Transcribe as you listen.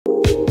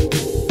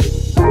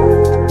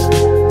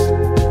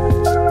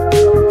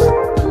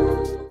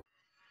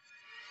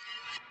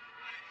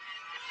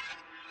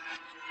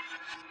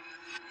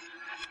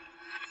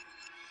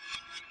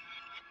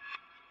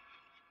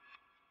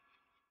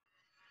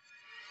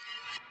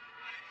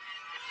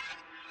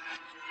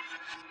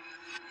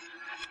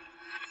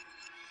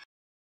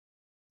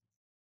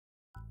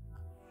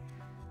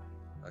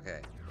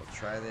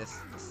try this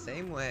the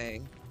same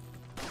way.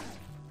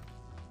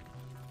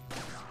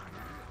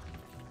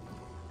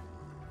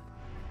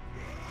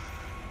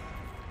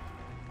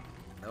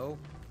 Nope.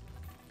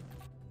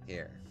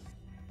 Here.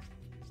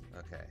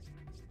 Okay.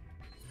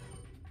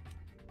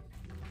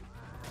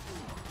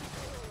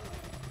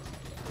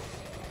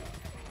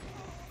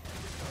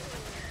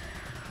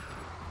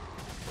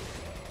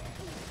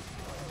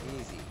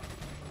 Easy.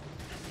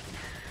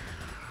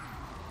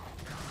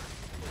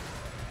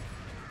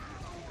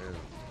 Ooh.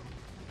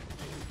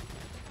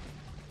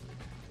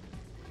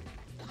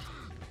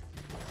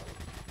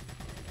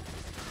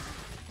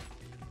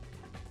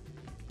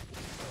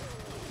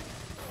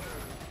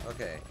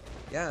 Okay.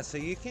 Yeah, so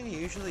you can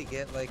usually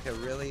get like a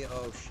really...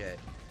 Oh shit.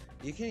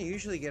 You can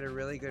usually get a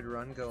really good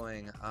run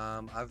going.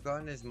 I've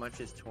gotten as much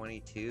as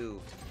 22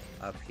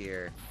 up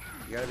here.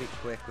 You gotta be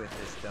quick with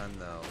this gun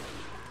though.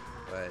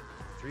 But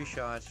 3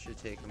 shots should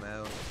take him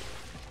out.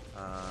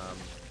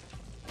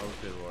 Oh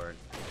good lord.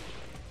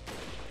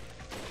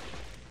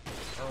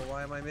 Oh,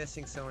 why am I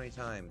missing so many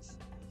times?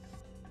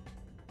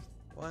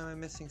 Why am I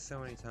missing so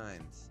many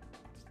times?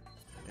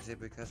 Is it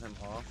because I'm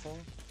awful?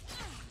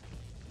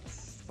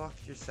 Fuck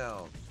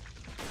yourself.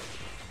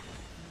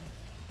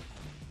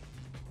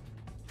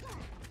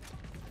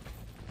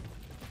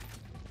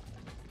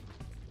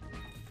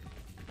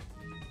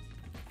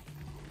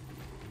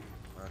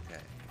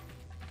 Okay.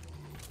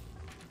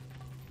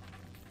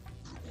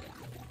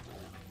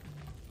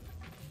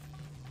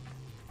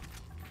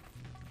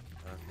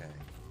 Okay.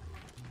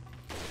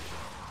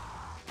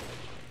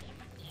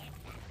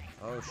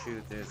 Oh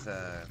shoot, there's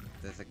a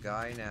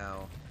guy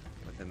now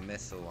with a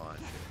missile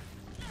launcher.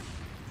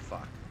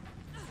 Fuck.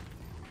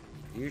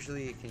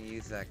 Usually you can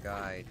use that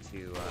guy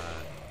to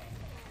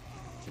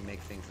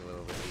make things a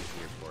little bit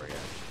easier for you.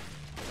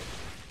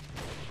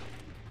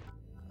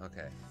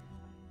 Okay.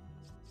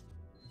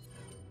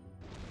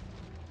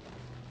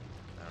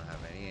 I don't have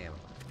any ammo.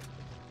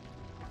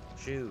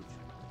 Shoot.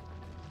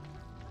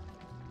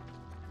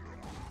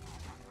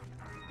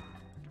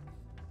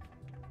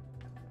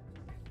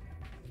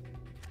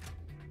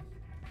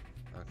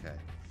 Okay.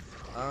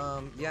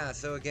 Yeah,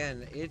 so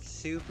again, it's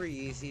super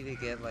easy to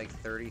get like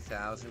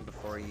 30,000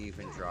 before you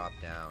even drop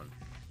down.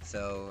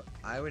 So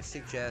I would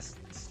suggest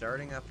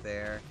starting up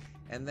there,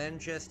 and then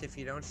just, if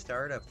you don't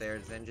start up there,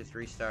 then just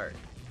restart.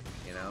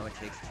 You know, it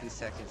takes 2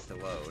 seconds to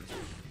load.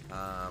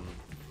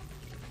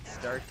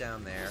 Start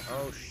down there.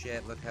 Oh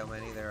shit, look how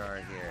many there are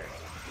here.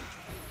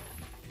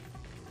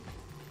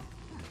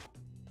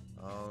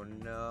 Oh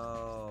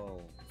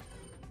no.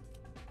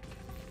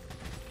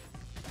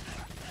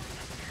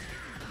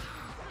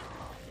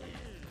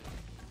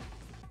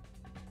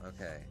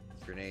 Okay,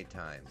 grenade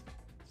time.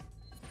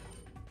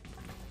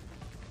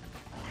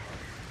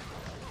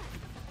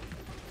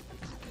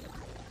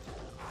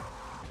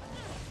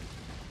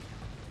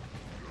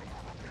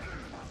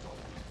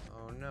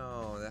 Oh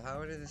no,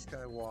 how did this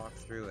guy walk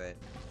through it?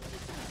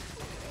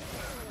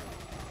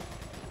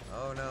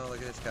 Oh no, look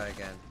at this guy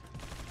again.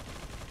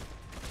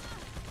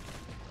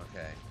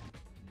 Okay.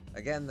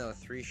 Again though,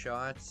 3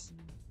 shots.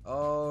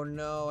 Oh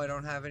no, I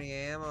don't have any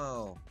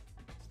ammo.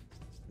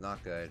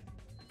 Not good.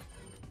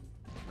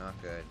 Not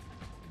good.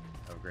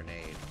 A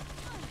grenade.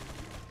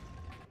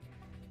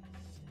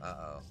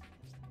 Uh-oh.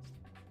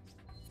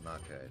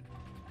 Not good.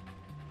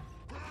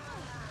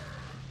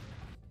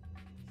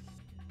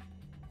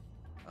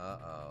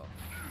 Uh-oh.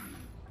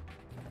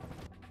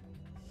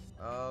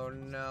 Oh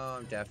no,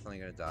 I'm definitely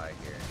gonna die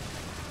here.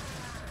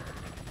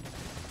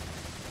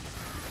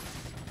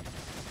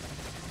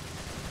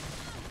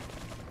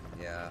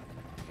 Yeah,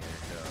 here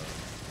it goes.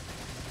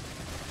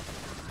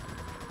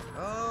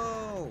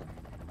 Oh!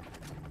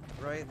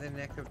 Right in the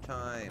nick of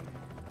time.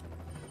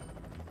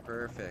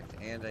 Perfect.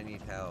 And I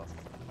need health.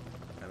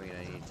 I mean,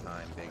 I need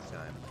time, big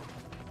time.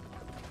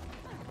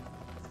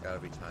 There's gotta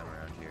be time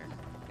around here.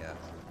 Yeah.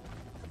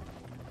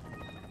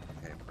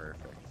 Okay,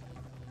 perfect.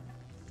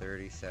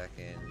 30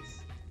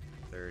 seconds.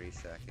 30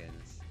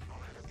 seconds.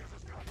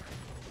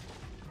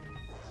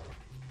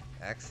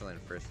 Excellent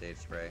first aid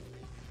spray.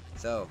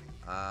 So,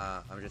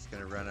 I'm just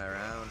gonna run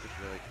around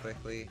really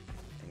quickly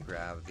and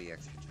grab the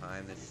extra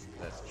time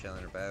that's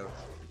chilling about.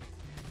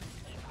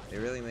 They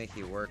really make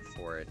you work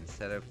for it.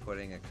 Instead of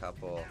putting a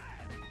couple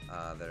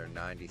that are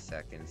 90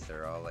 seconds,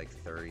 they're all like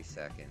 30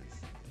 seconds.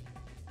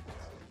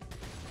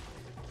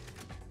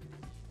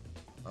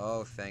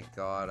 Oh, thank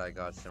God I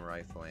got some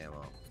rifle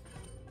ammo.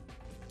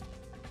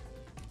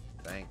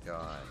 Thank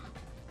God.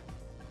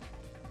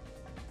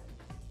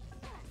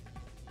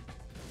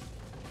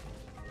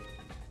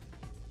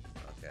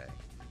 Okay.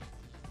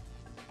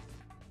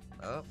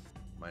 Oh,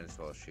 might as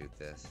well shoot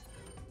this.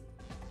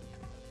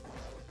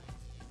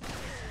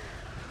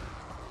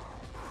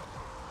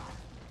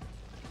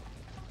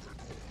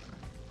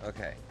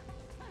 Okay.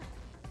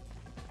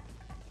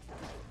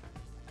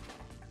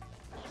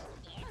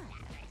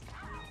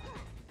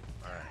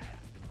 Alright.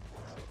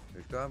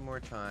 We've got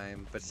more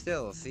time, but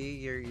still, see,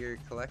 you're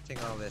collecting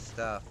all this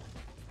stuff.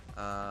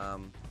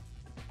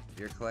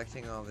 You're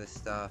collecting all this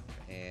stuff,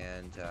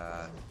 and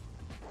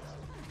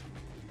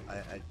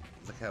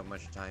Look how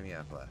much time you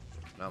have left.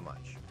 Not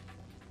much.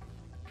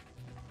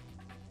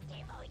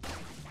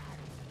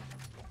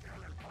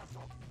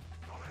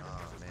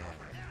 Oh, man.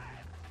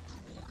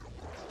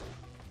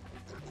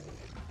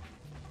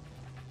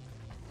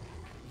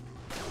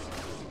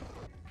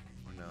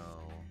 Oh, no.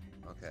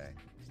 Okay.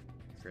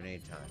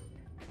 Grenade time.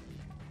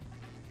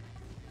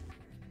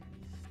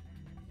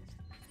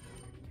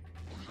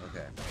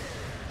 Okay.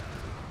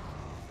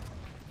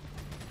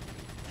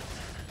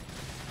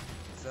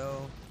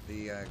 So,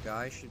 the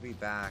guy should be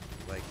back,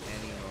 like,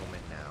 any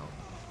moment now.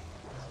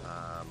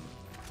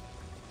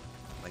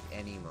 Like,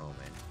 any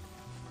moment.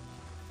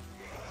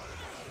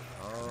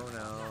 Oh,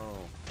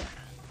 no.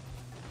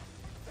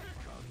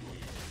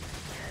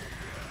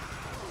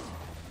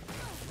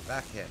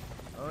 Back kick.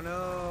 Oh,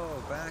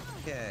 no. Back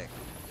kick.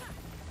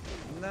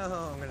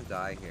 No, I'm gonna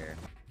die here.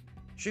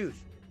 Shoot!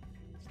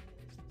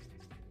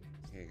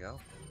 Here you go.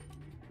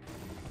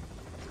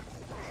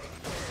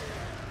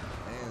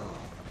 Boom.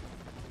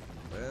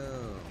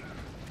 Boom.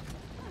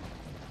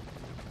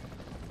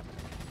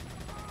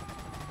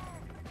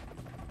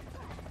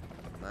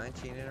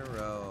 $19 in a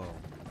row.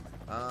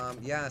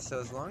 Yeah, so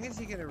as long as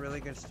you get a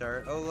really good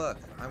start. Oh, look,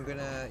 I'm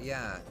gonna,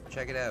 yeah,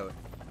 check it out.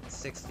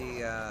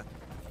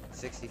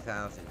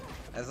 60,000.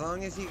 As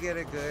long as you get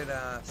a good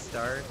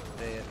start,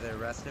 the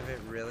rest of it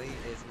really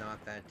is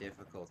not that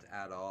difficult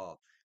at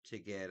all to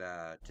get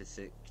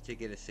to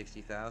get a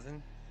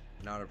 60,000.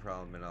 Not a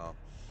problem at all.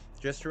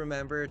 Just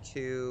remember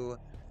to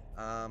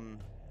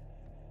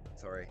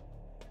sorry.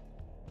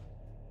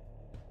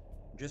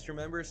 Just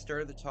remember,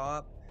 start at the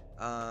top.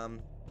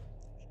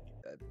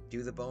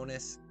 Do the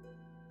bonus.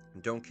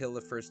 Don't kill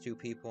the first two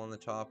people on the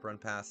top. Run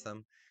past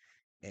them,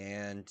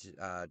 and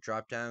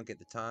drop down. Get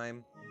the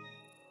time.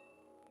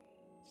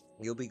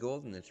 You'll be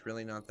golden. It's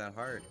really not that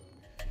hard.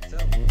 So.